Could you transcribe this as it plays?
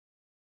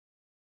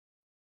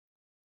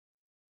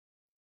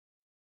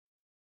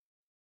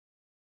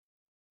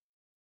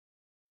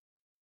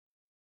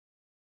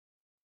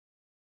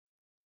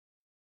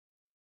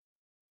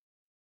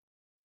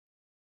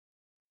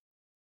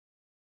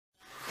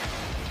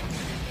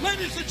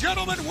Ladies and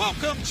gentlemen,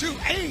 welcome to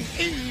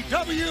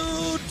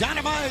AEW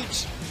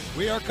Dynamite.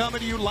 We are coming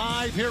to you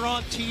live here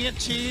on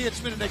TNT. It's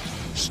been an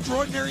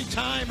extraordinary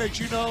time, as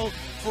you know,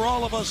 for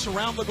all of us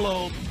around the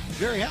globe.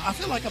 I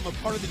feel like I'm a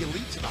part of the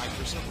elite tonight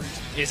for some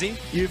reason. Is he?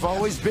 You've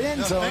always been,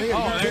 Tony.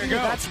 Oh, there you go.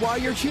 That's why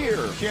you're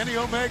here. Kenny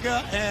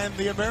Omega and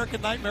the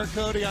American Nightmare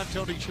Cody. I'm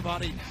Tony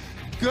Schiavone.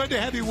 Good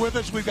to have you with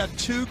us. We've got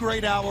 2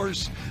 great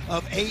hours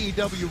of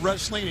AEW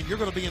wrestling, and you're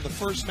going to be in the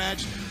first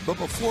match. But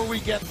before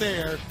we get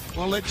there, I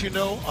want to let you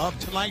know of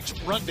tonight's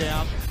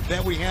rundown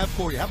that we have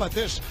for you. How about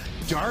this?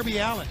 Darby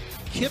Allin,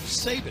 Kip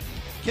Sabian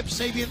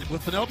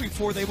with Penelope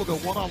Ford. They will go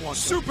one-on-one.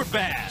 Super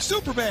bad,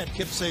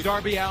 Kip Sabian.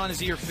 Darby Allin, is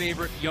he your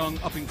favorite young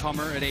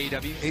up-and-comer at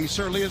AEW? He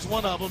certainly is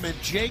one of them. And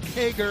Jake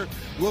Hager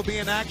will be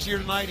in action here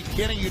tonight. And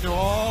Kenny, you know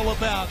all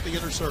about the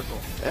Inner Circle.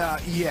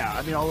 Yeah,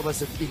 I mean, all of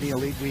us in the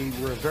Elite, we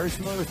were very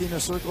familiar with the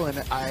Inner Circle, and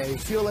I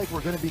feel like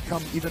we're going to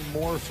become even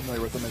more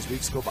familiar with them as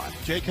weeks go by.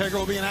 Jake Hager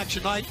will be in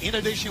action tonight. In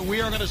addition,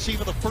 we are going to see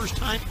for the first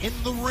time in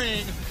the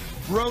ring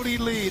Brody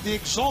Lee, the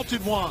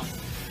Exalted One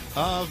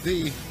of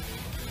the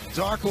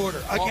Dark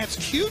Order, against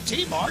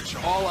QT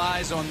Marshall. All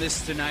eyes on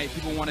this tonight.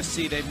 People want to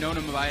see. They've known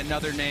him by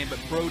another name, but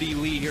Brody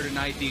Lee here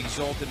tonight, the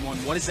Exalted One.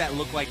 What does that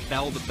look like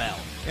bell to bell?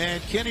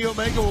 And Kenny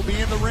Omega will be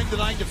in the ring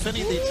tonight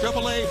defending the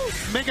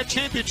AAA Mega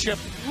Championship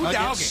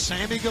against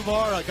Sammy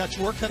Guevara. Got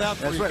your work cut out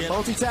for you, That's right, Kenny.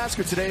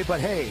 multitasker today, but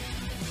hey,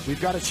 we've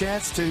got a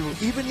chance to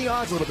even the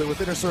odds a little bit with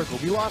Inner Circle.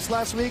 We lost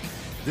last week.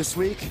 This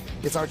week,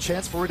 it's our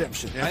chance for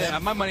redemption.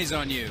 My money's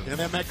on you. And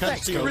then Matt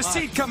comes to you.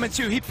 Receipt coming,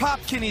 too. He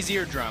popped Kenny's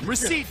eardrum.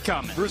 Receipt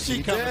coming.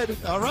 Receipt coming.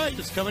 All right,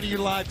 it's coming to you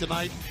live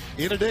tonight.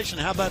 In addition,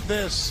 how about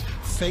this?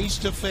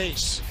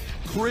 Face-to-face.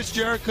 Chris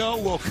Jericho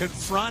will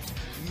confront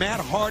Matt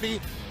Hardy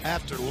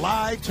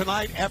live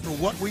tonight after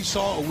what we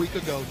saw a week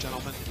ago,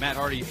 gentlemen. Matt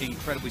Hardy,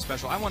 incredibly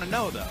special. I want to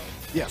know, though,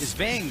 yes, is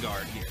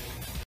Vanguard here?